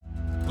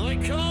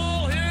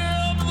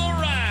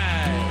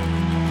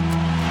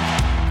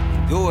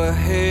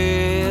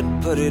ahead,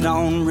 put it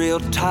on real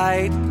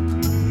tight.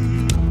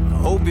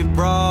 Hope you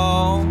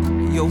brought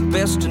your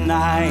best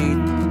tonight.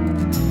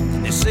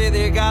 They say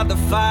they got the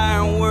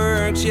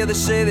fireworks, yeah, they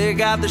say they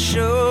got the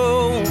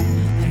show.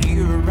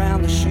 Here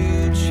around the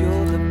shoots,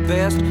 you're the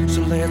best,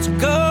 so let's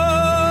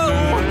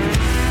go.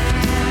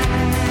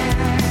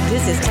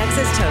 This is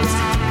Texas Toast.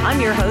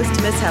 I'm your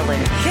host, Miss Helen.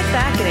 Kick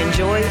back and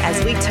enjoy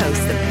as we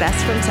toast the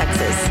best from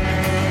Texas.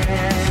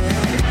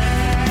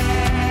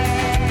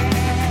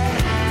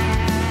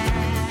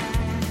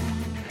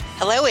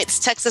 Hello, it's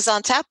Texas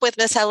on Tap with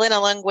Miss Helen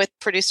along with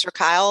producer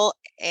Kyle,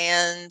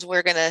 and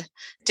we're going to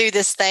do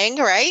this thing,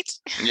 right?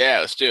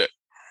 Yeah, let's do it.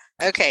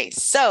 Okay,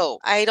 so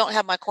I don't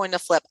have my coin to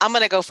flip. I'm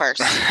going to go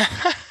first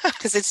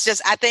because it's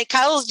just, I think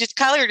Kyler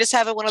just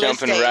having one of those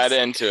days. Jumping right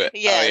into it.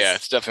 Yes. Oh, yeah,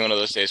 it's definitely one of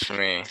those days for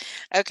me.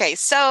 Okay,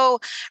 so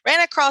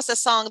ran across a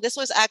song. This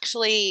was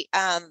actually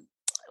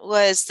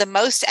was the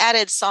most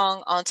added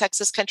song on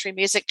Texas Country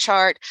Music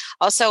Chart.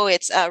 Also,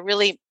 it's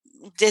really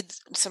did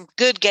some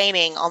good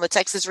gaining on the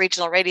Texas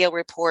Regional Radio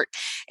Report.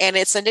 And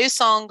it's a new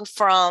song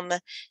from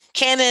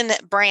Cannon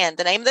Brand.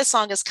 The name of the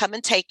song is Come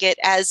and Take It,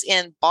 as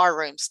in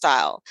barroom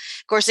style.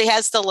 Of course, he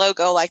has the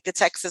logo like the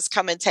Texas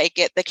Come and Take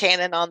It, the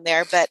Cannon on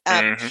there. But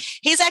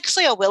he's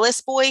actually a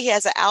Willis boy. He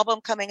has an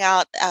album coming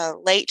out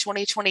late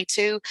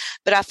 2022.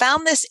 But I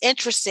found this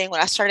interesting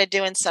when I started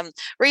doing some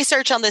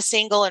research on the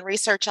single and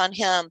research on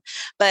him.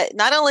 But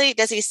not only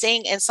does he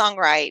sing and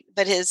songwrite,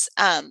 but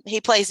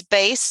he plays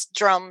bass,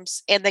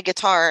 drums, and the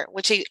guitar,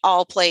 which he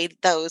all played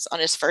those on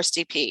his first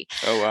EP.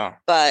 Oh, wow.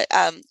 But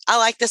I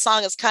like the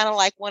song. It's kind of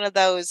like one of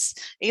those,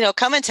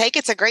 Come and Take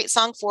It's a great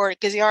song for it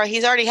because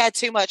he's already had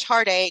too much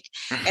heartache.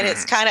 And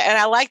it's kind of, and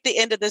I like the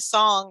end of the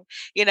song,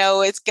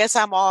 it's guess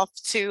I'm off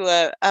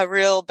to a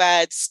real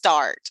bad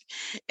start.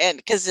 And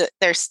because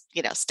they're,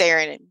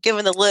 staring and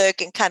giving the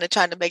look and kind of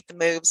trying to make the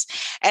moves.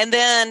 And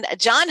then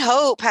John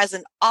Hope has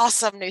an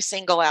awesome new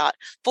single out.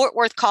 Fort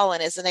Worth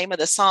Callin' is the name of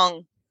the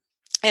song.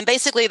 And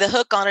basically the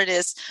hook on it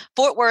is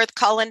Fort Worth,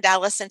 Collin,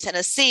 Dallas, and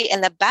Tennessee.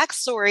 And the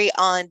backstory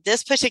on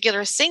this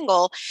particular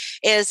single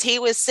is he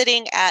was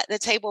sitting at the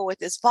table with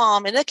his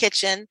mom in the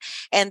kitchen,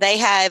 and they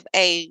have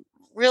a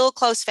real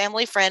close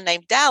family friend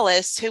named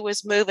Dallas who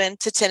was moving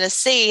to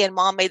Tennessee. And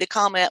mom made the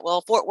comment,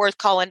 well, Fort Worth,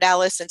 Collin,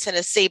 Dallas, and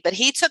Tennessee. But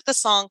he took the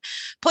song,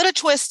 put a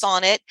twist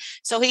on it.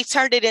 So he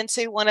turned it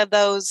into one of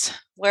those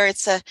where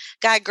it's a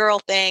guy-girl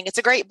thing. It's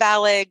a great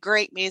ballad,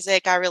 great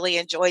music. I really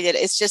enjoyed it.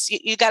 It's just,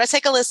 you got to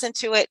take a listen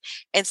to it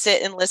and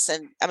sit and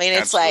listen. I mean,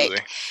 it's Absolutely.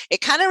 like,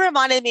 it kind of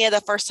reminded me of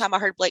the first time I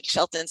heard Blake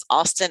Shelton's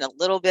Austin a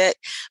little bit,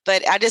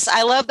 but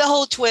I love the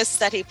whole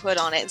twist that he put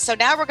on it. And so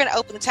now we're going to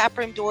open the tap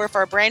room door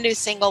for a brand new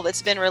single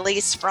that's been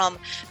released from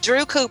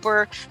Drew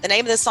Cooper. The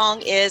name of the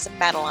song is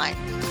Madeline.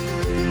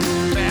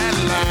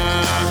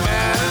 Madeline,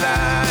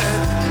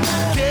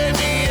 Madeline, give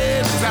me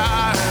a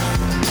time.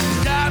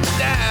 Got me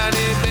down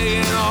and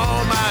begging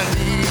on my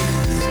knees.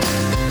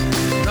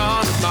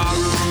 On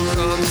tomorrow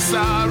comes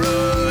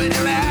sorrow, and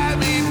you'll have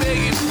me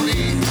begging,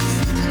 please.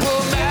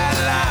 Oh,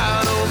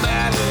 Madeline, oh,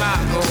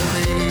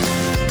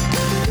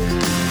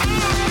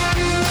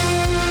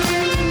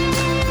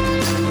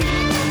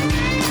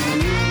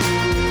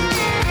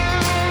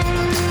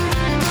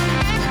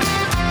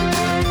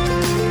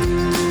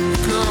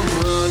 come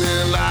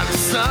running like the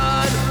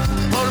sun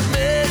on a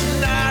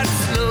midnight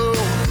snow.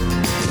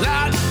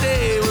 Like the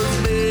day was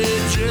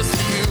made just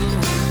for you.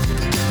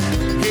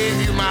 Gave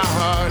you my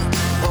heart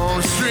on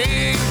a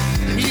string,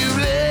 you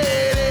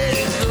let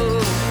it go.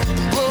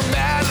 Oh,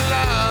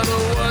 Madeline,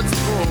 oh, what's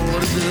more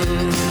to do?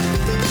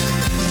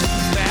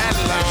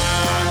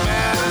 Madeline,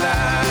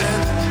 Madeline,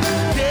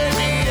 gave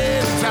me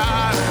every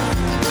time.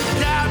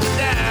 Got me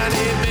down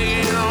here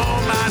begging on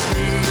my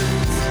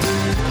knees.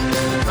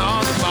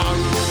 On the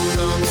borrow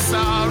comes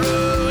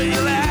sorrow,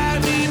 you'll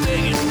have me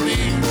begging,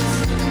 please.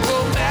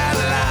 Oh,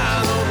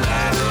 Madeline, oh,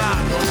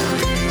 Madeline, oh,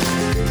 please.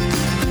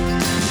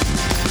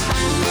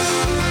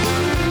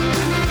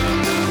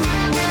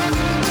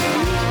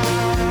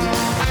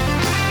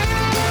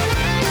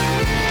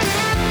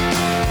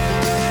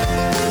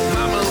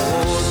 Mama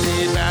warned me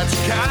about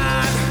your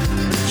kind.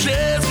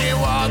 Says me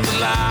walk the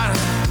line.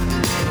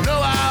 No,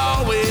 I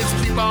always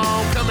keep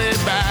on coming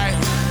back.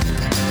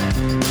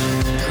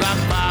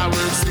 Like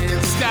fireworks in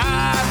the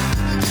sky.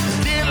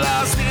 Get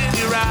lost in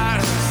your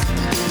eyes.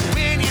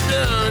 When you're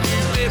done, you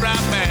lay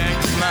right back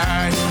to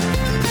life.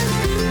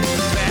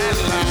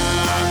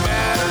 Madeline,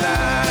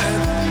 Madeline,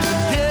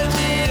 give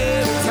me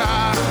every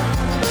time.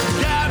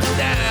 Got me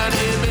down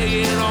here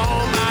begging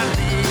on my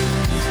knees.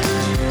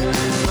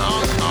 On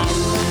the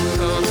morrow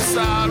comes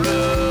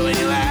sorrow, and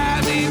you'll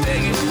have me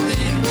begging,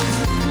 please.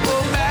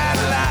 Oh,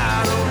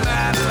 Madeline, oh,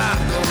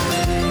 Madeline, oh,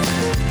 please.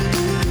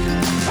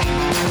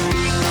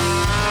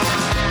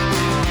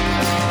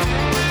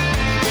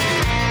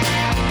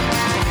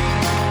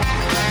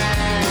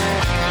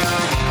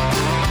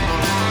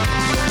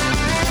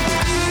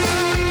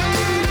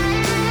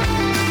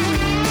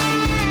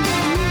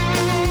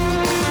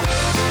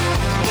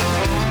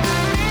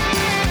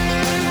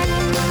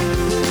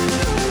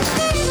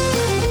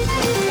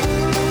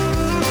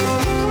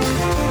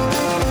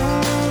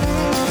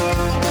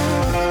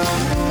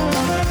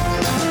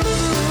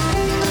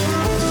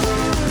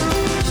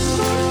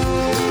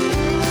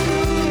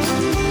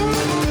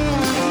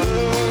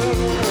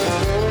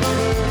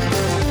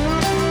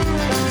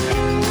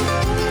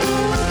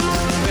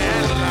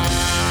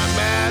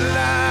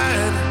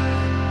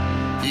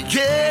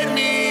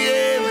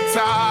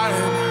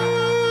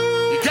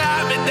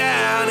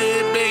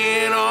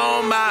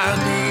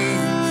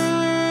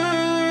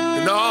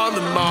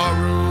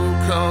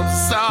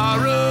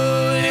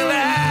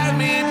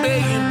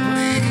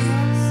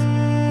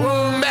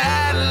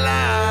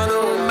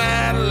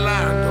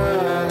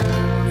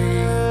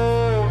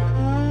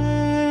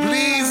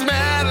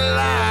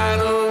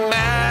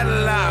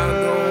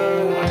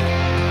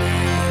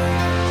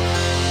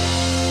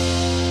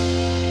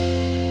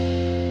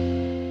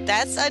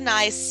 That's a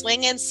nice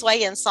swinging,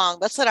 swaying song.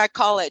 That's what I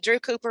call it. Drew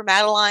Cooper,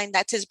 Madeline.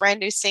 That's his brand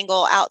new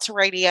single out to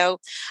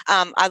radio.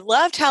 I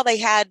loved how they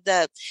had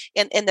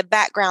in the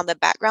background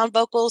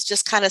vocals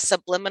just kind of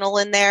subliminal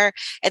in there.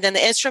 And then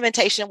the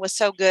instrumentation was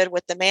so good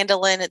with the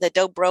mandolin and the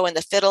dobro and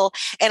the fiddle.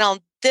 And on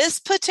this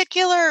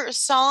particular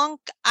song,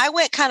 I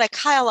went kind of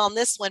Kyle on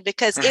this one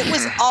because it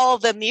was all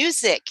the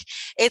music.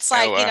 It's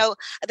like,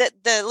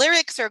 the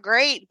lyrics are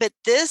great, but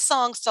this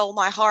song stole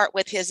my heart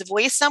with his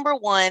voice, number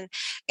one,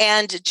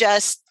 and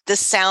just the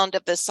sound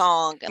of the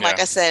song. And like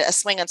I said, a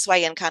swing and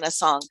swaying kind of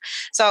song.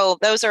 So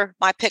those are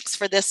my picks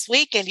for this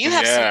week. And you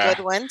have some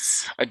good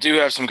ones. I do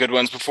have some good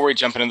ones. Before we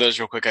jump into those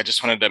real quick, I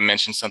just wanted to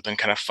mention something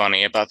kind of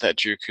funny about that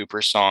Drew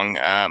Cooper song.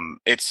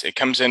 It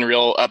comes in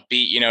real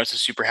upbeat, it's a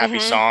super happy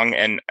song.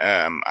 And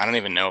I don't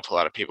even know if a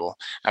lot of people,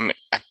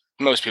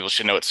 most people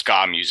should know what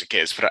ska music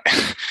is, but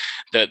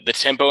the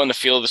tempo and the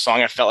feel of the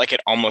song, I felt like it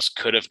almost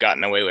could have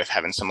gotten away with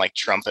having some like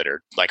trumpet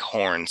or like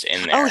horns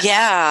in there. Oh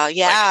yeah.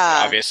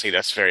 Like, obviously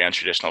that's very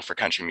untraditional for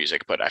country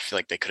music, but I feel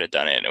like they could have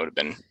done it and it would have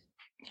been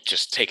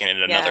just taking it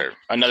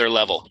another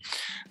level.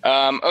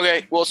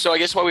 Okay, well, so I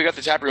guess while we got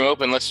the tap room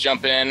open, let's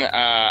jump in.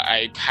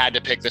 I had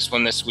to pick this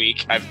one this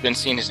week. I've been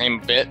seeing his name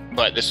a bit,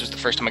 but this was the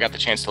first time I got the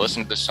chance to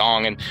listen to the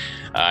song, and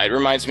it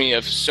reminds me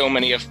of so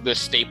many of the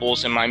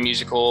staples in my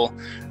musical,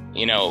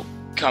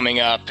 coming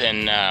up.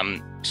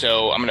 And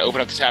so I'm going to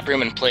open up the tap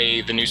room and play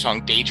the new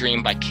song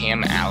Daydream by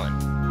Cam Allen.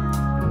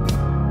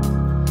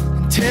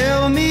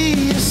 Tell me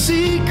your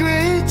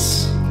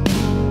secrets,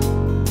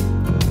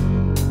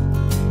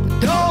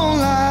 don't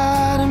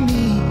lie to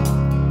me.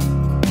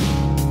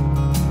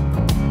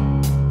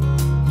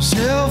 I'm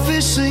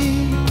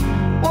selfishly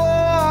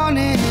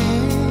wanting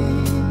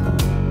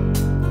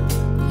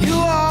you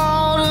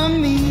all to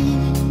me.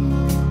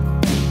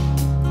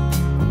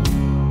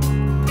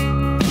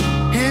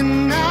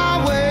 And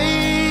I wait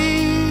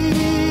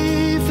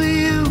for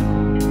you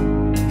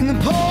in the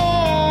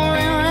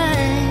pouring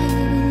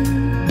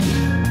rain.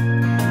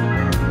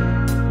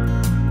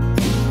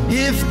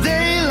 If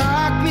they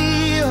lock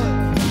me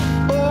up,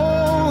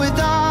 oh, with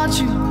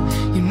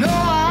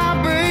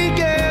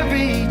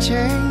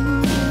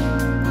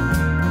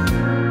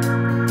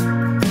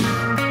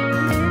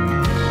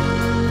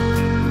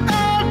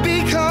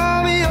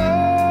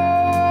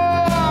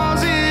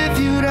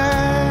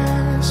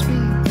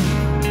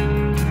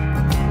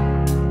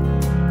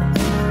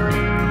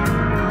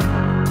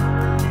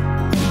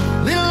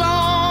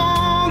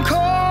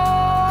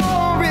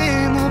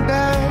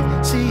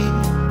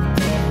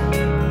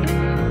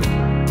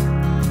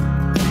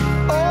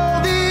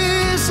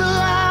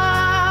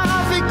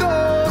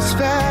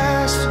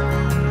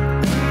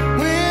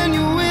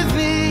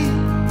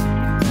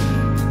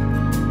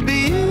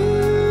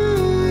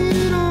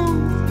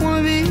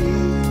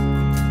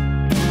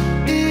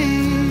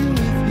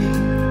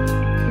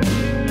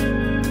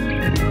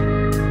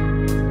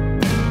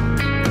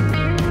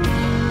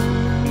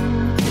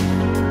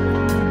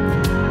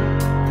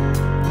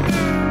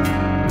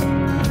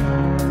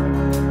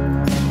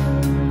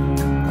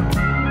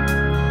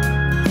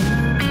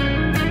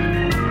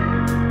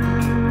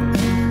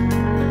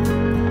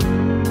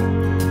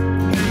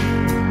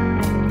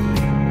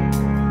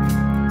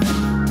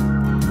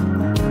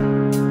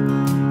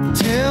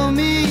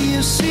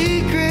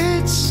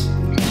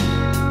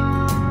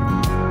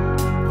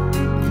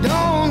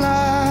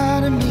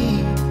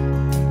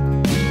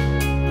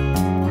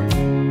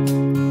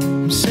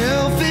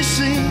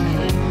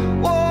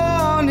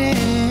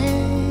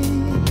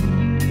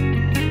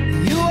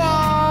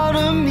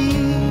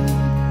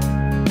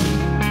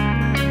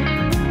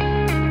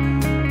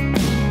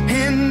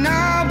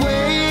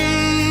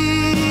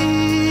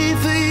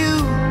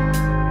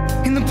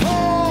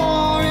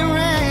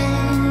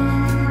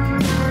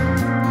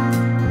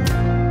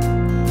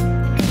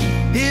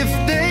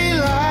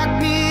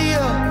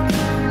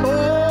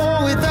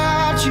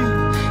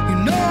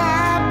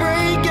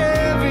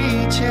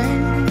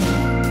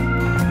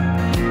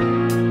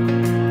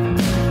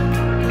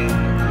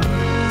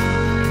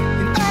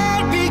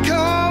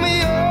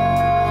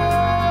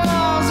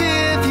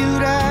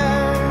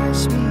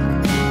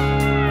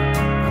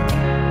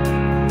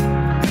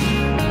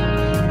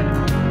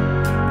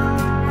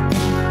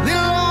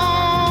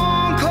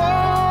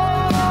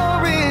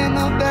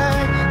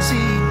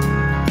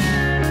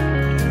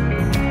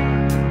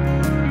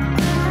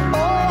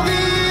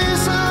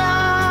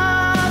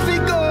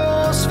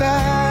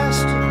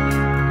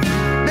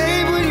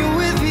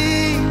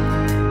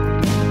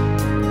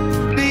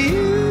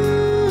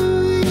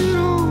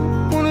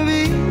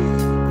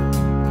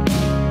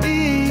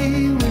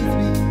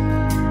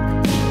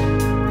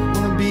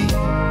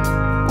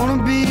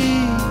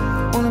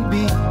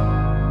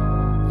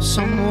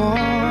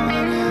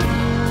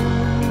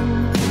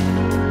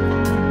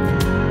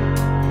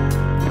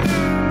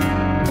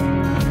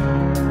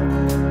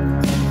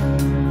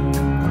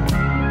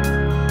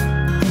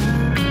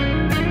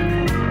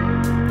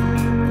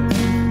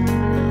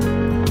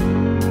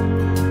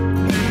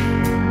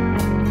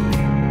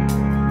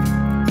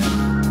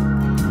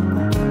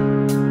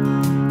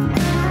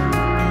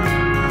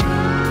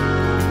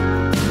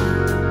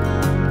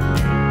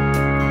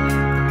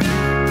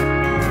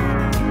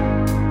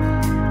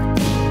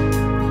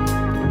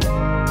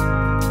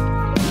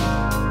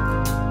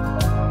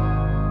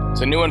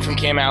It's a new one from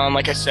Cam Allen.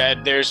 Like I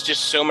said, there's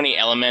just so many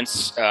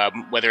elements,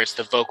 whether it's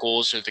the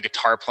vocals or the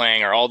guitar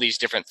playing or all these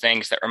different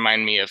things that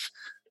remind me of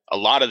a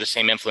lot of the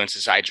same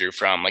influences I drew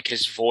from. Like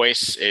his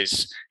voice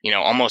is,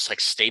 almost like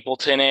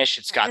Stapleton-ish.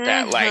 It's got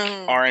that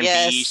like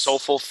R&B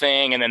soulful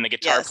thing. And then the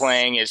guitar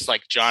playing is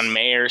like John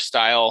Mayer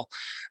style.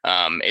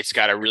 It's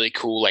got a really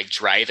cool like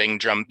driving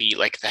drum beat,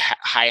 like the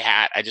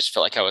hi-hat. I just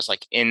felt like I was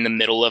like in the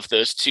middle of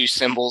those two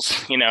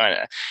cymbals,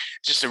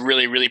 just a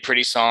really, really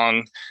pretty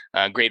song,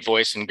 great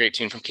voice and great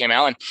tune from Cam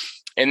Allen.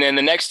 And then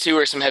the next two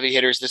are some heavy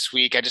hitters this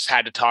week. I just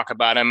had to talk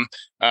about them.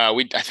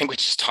 I think we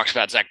just talked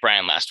about Zach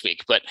Bryan last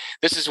week, but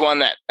this is one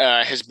that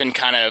has been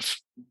kind of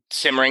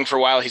simmering for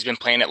a while. He's been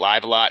playing it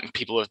live a lot, and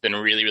people have been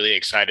really, really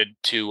excited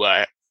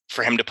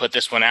for him to put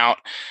this one out.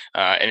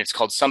 And it's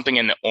called Something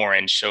in the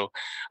Orange. So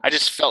I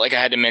just felt like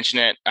I had to mention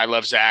it. I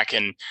love Zach,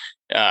 and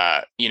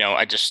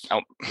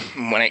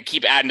when I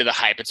keep adding to the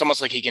hype, it's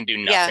almost like he can do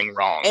nothing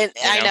wrong. And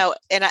I know.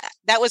 And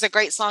that was a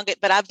great song,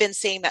 but I've been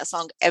seeing that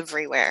song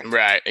everywhere.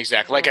 Right.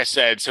 Exactly. Like I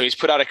said, so he's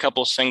put out a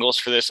couple singles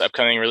for this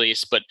upcoming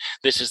release, but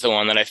this is the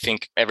one that I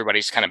think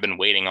everybody's kind of been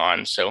waiting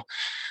on. So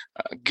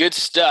good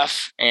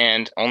stuff,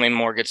 and only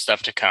more good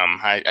stuff to come.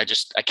 I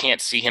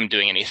can't see him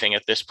doing anything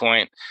at this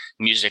point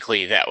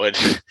musically that would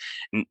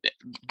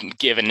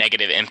give a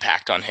negative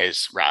impact on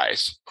his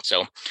rise.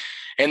 So,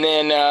 and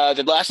then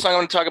the last song I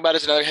want to talk about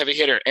is another heavy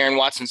hitter, Aaron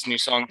Watson's new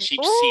song,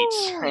 Cheap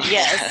Seats.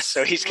 Yes.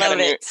 So he's got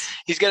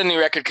a new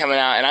record coming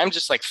out, and I'm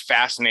just like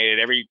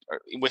fascinated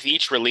with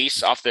each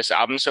release off this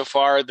album so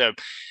far.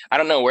 I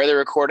don't know where they're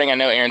recording. I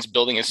know Aaron's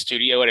building a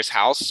studio at his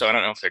house, so I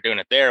don't know if they're doing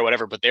it there or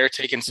whatever, but they're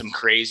taking some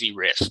crazy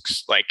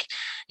risks. Like,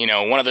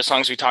 one of the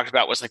songs we talked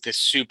about was like this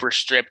super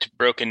stripped,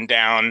 broken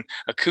down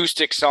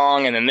acoustic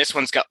song. And then this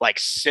one's got like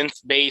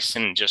synth bass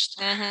and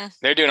just,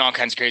 they're doing all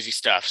kinds of crazy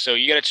stuff. So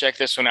you got to check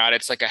this one out.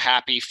 It's like a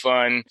happy,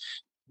 fun,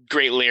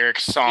 great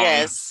lyrics song.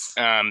 Yes.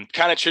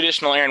 Kind of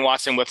traditional Aaron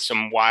Watson with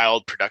some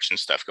wild production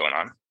stuff going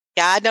on.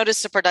 Yeah, I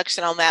noticed the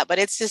production on that, but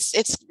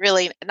it's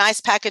really a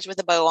nice package with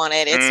a bow on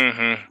it.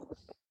 It's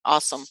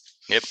awesome.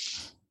 Yep.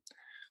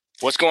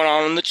 What's going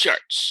on in the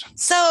charts?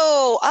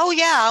 So,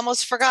 I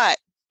almost forgot.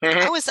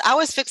 I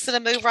was fixing to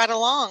move right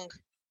along.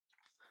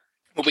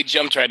 Well, we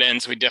jumped right in,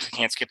 so we definitely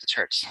can't skip the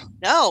charts.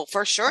 No,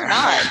 for sure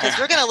not. Because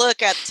we're going to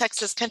look at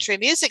Texas Country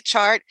Music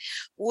Chart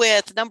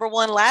with number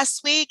 1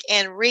 last week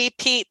and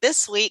repeat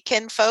this week.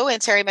 Ken Fo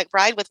and Terry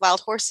McBride with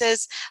Wild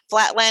Horses.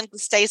 Flatland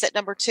stays at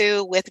number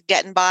 2 with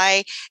Getting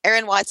By.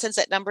 Aaron Watson's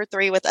at number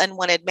 3 with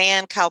Unwanted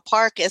Man. Kyle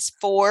Park is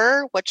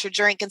 4, What You're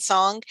Drinking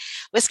Song.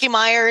 Whiskey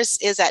Myers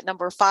is at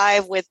number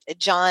 5 with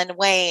John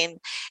Wayne.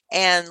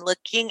 And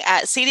looking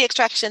at CD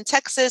Extraction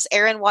Texas,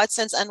 Aaron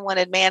Watson's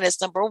Unwanted Man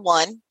is number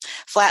 1.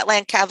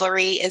 Flatland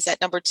Cavalry is at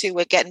number 2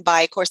 with Getting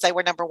By. Of course, they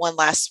were number 1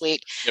 last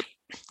week. Yep.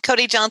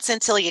 Cody Johnson,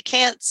 Till You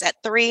Can't's at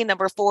 3.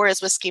 Number 4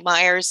 is Whiskey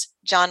Myers,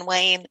 John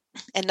Wayne.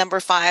 And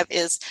number 5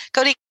 is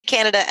Cody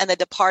Canada and The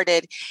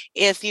Departed,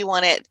 If You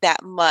Want It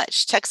That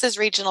Much. Texas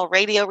Regional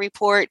Radio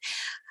Report,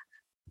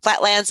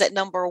 Flatlands at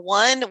number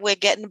 1 with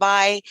Getting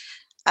By.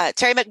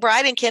 Terry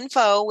McBride and Ken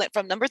Fo went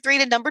from number 3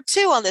 to number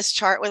 2 on this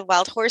chart with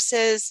Wild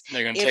Horses.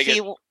 They're going to take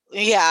it.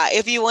 Yeah,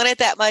 If You Want It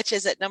That Much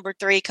is at number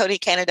 3, Cody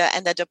Canada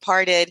and The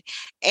Departed.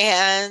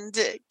 And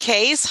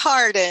Case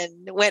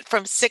Harden went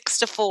from 6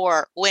 to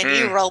 4, When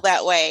You Roll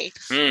That Way.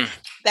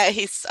 That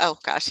he's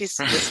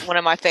just one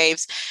of my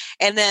faves.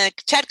 And then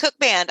Chad Cook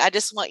Band, I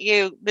Just Want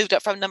You, moved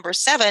up from number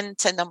 7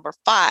 to number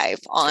 5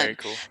 on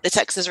the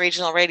Texas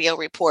Regional Radio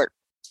Report.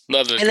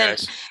 Love those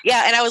guys.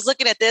 And I was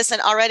looking at this,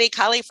 and already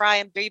Kylie Fry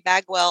and Bree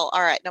Bagwell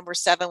are at number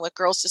 7 with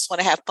Girls Just Want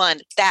to Have Fun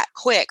that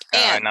quick.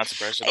 And not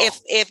surprised at all.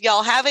 If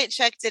y'all haven't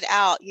checked it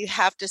out, you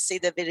have to see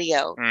the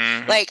video.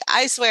 Like,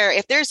 I swear,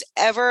 if there's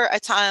ever a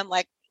time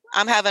like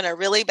I'm having a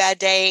really bad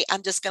day,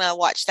 I'm just gonna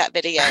watch that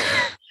video.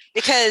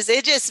 Because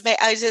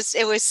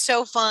it was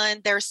so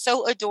fun. They're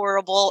so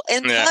adorable.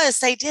 And plus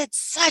they did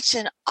such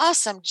an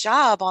awesome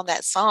job on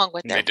that song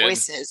with their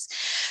voices.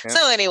 Yeah.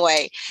 So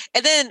anyway,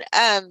 and then,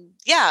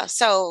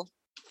 so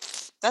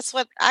that's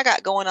what I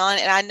got going on.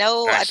 And I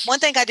know one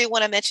thing I do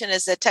want to mention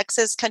is the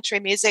Texas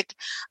Country Music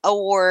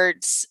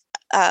Awards,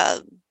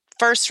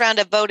 first round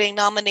of voting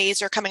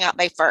nominees are coming out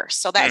May 1st.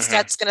 So that's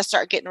going to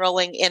start getting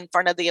rolling in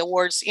front of the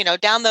awards,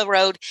 down the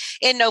road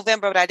in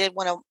November. But I did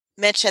want to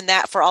mention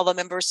that for all the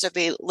members to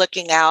be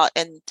looking out,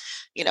 and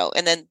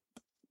and then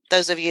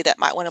those of you that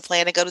might want to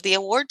plan to go to the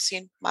awards,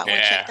 you might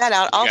want to check that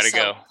out also. You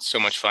gotta go. So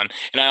much fun.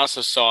 And I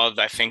also saw,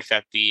 I think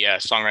that the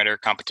songwriter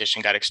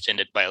competition got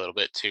extended by a little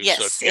bit too. Yes,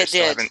 so if you guys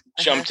still haven't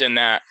jumped in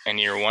that and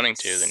you're wanting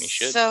to, then you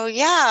should. So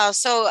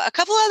a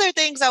couple other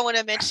things I want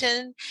to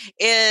mention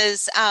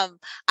is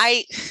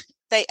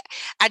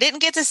I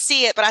didn't get to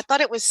see it, but I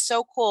thought it was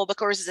so cool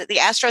because the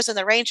Astros and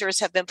the Rangers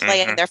have been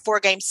playing their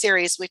 4-game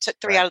series. We took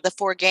 3 out of the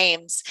 4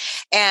 games.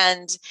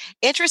 And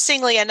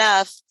interestingly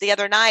enough, the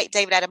other night,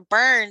 David Adam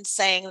Burns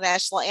sang the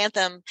national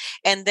anthem.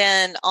 And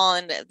then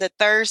on the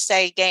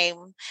Thursday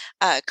game,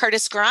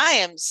 Curtis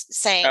Grimes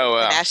sang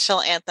the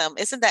national anthem.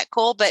 Isn't that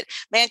cool? But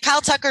man,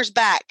 Kyle Tucker's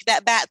back.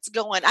 That bat's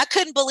going. I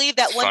couldn't believe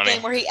that one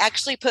game where he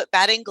actually put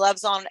batting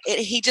gloves on.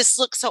 He just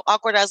looked so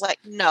awkward. I was like,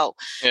 no,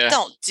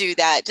 don't do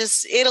that.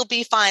 Just, it'll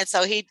be fine.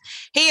 So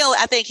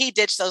I think he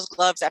ditched those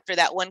gloves after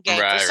that one game.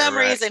 For some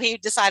reason, he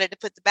decided to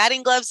put the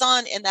batting gloves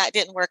on, and that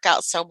didn't work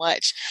out so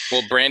much.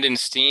 Well, Brandon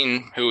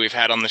Steen, who we've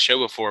had on the show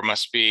before,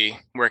 must be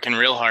working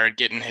real hard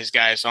getting his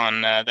guys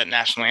on that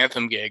national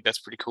anthem gig. That's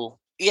pretty cool.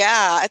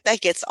 Yeah, I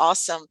think it's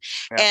awesome.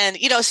 Yeah.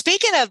 And,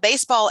 speaking of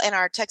baseball and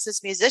our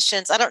Texas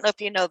musicians, I don't know if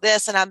you know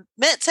this, and I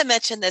meant to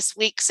mention this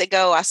weeks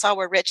ago. I saw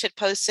where Rich had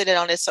posted it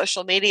on his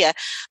social media,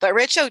 but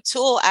Rich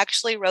O'Toole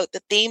actually wrote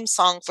the theme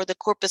song for the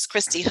Corpus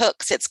Christi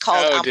Hooks. It's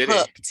called I'm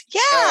Hooked.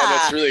 Yeah. Oh,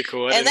 that's really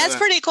cool. And that's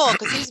pretty cool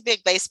because he's a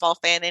big baseball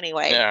fan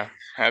anyway. Yeah,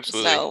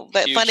 absolutely. So,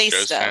 but huge funny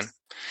stuff. Fan.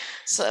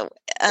 So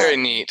very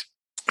neat.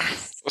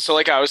 So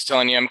like I was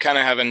telling you, I'm kind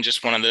of having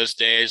just one of those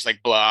days like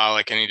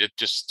I need to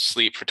just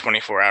sleep for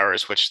 24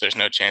 hours, which there's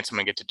no chance I'm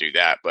gonna get to do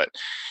that, but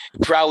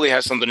it probably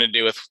has something to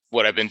do with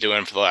what I've been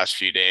doing for the last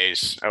few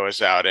days. I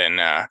was out in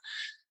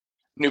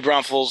New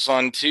Braunfels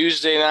on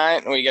Tuesday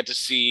night, and we got to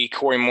see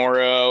Corey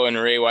Morrow and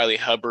Ray Wiley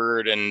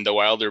Hubbard and the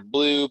Wilder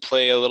Blue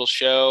play a little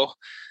show.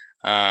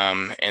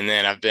 And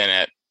then I've been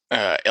at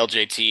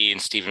LJT in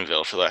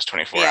Stephenville for the last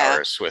 24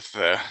 hours with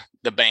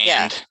the band.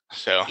 Yeah.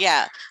 So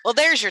well,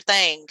 there's your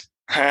thing.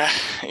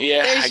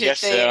 I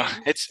guess so.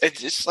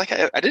 It's like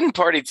I didn't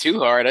party too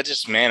hard.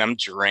 I'm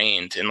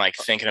drained and like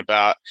thinking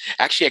about.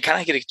 Actually, I kind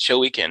of get a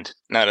chill weekend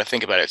now that I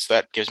think about it, so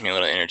that gives me a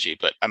little energy.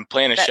 But I'm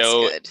playing a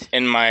show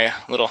in my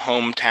little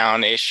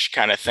hometown-ish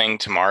kind of thing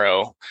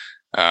tomorrow,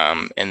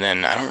 and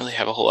then I don't really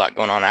have a whole lot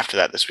going on after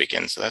that this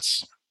weekend. So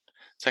it's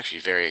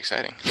actually very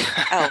exciting.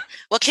 Oh,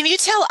 well, can you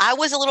tell I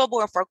was a little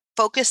more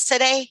focused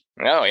today?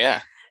 Oh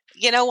yeah.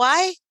 You know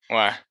why?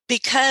 Why?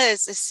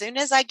 Because as soon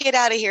as I get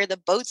out of here, the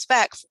boat's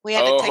back. We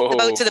had to take the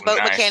boat to the boat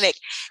mechanic.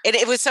 And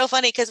it was so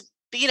funny because,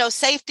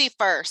 safety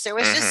first. There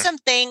was just some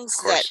things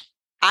that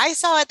I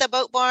saw at the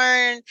boat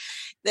barn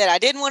that I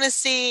didn't want to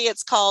see.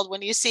 It's called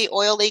when you see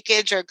oil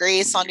leakage or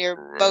grease on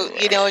your boat,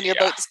 and your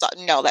boat.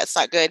 No, that's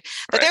not good.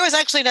 But there was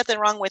actually nothing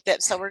wrong with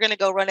it. So we're going to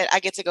go run it. I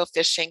get to go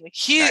fishing.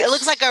 Huge. Nice. It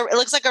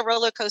looks like a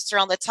roller coaster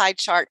on the tide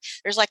chart.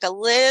 There's like a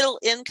little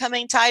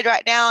incoming tide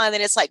right now. And then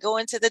it's like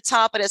going to the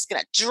top and it's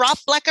going to drop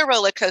like a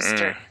roller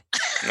coaster.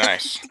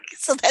 Nice.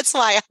 So that's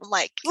why I'm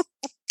like,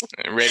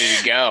 ready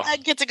to go. I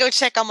get to go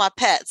check on my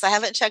pets. I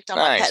haven't checked on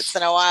my pets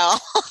in a while.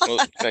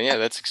 Well, yeah,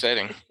 that's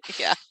exciting.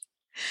 Yeah.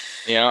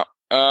 Yeah.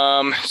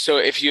 So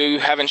if you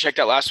haven't checked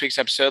out last week's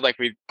episode, like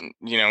we,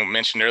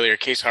 mentioned earlier,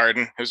 Case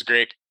Harden, it was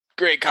a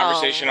great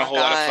conversation, a whole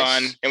lot of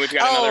fun. And we've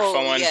got another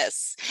fun one.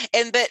 Yes.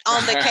 But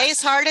on the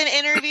Case Harden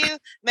interview,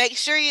 make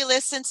sure you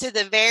listen to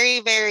the very,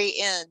 very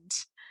end.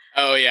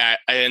 Oh, yeah.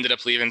 I ended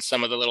up leaving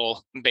some of the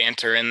little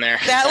banter in there.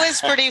 That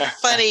was pretty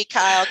funny,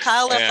 Kyle.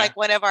 Kyle left like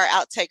one of our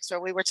outtakes where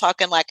we were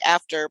talking like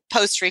after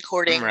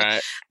post-recording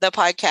the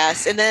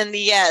podcast. And then,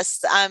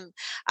 yes,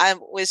 I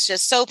was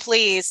just so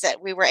pleased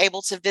that we were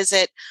able to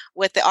visit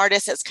with the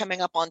artist that's coming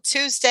up on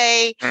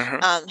Tuesday.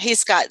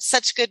 He's got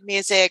such good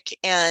music,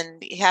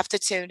 and you have to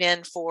tune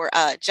in for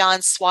John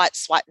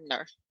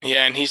Swatner.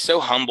 Yeah, and he's so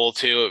humble,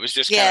 too. It was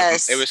just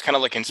it was kind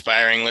of like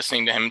inspiring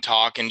listening to him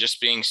talk and just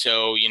being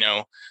so,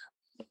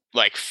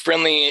 like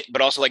friendly,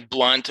 but also like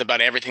blunt about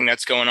everything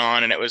that's going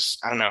on. And it was,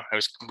 I don't know, it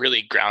was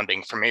really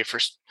grounding for me for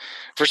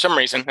some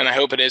reason. And I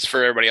hope it is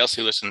for everybody else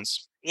who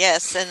listens.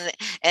 Yes.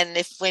 And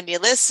if, when you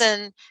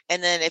listen,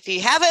 and then if you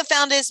haven't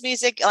found his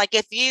music, like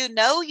if you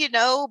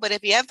know, but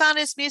if you have found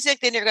his music,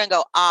 then you're going to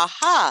go,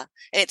 aha.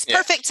 And it's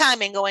perfect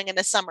timing going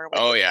into summer.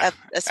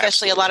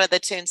 Especially a lot of the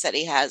tunes that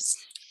he has.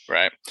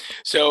 Right.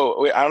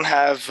 So I don't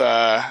have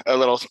a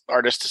little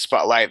artist to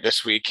spotlight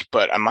this week,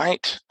 but I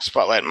might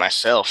spotlight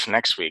myself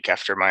next week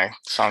after my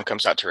song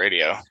comes out to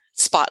radio.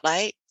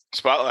 Spotlight.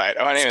 Oh, I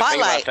didn't even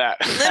think about that.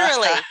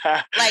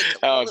 Literally. Like,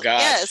 oh,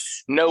 gosh.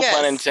 Yes. No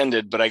pun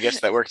intended, but I guess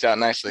that worked out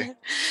nicely.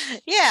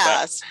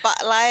 Yeah.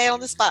 Spotlight on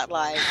the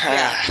spotlight.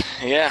 Yeah.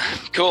 Yeah.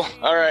 Cool.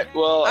 All right.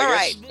 Well,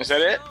 is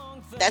that it?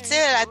 That's it,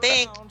 I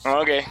think.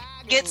 Okay.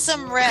 Get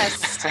some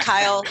rest,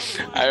 Kyle.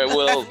 I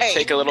will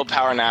take a little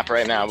power nap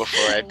right now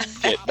before I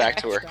get back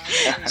to work.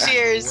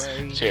 Cheers.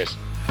 Cheers.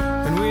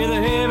 And with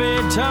a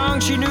heavy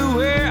tongue, she knew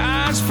where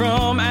I was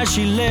from. As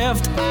she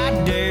left,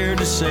 I dared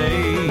to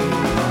say,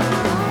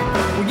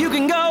 well, you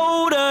can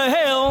go to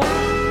hell.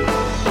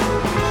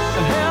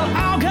 Hell,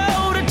 I'll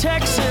go to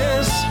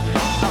Texas.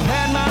 I've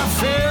had my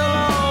fill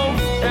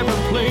of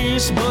every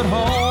place but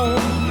home.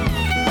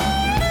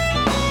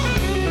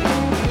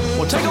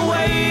 Well, take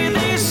away the